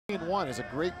1 is a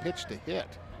great pitch to hit.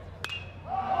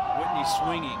 Whitney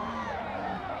swinging.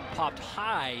 Popped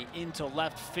high into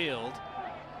left field.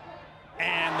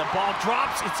 And the ball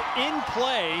drops. It's in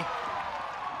play.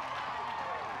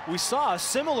 We saw a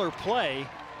similar play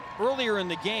earlier in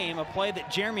the game, a play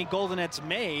that Jeremy Goldenetz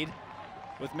made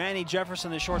with Manny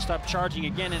Jefferson, the shortstop, charging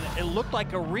again, and it looked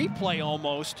like a replay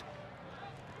almost.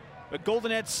 But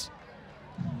Goldenetz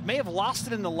may have lost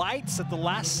it in the lights at the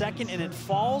last second, and it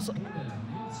falls.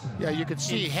 Yeah, you could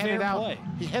see he headed out. Play.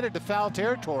 He headed to foul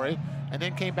territory and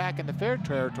then came back into fair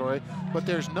territory. But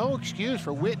there's no excuse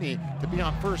for Whitney to be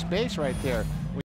on first base right there.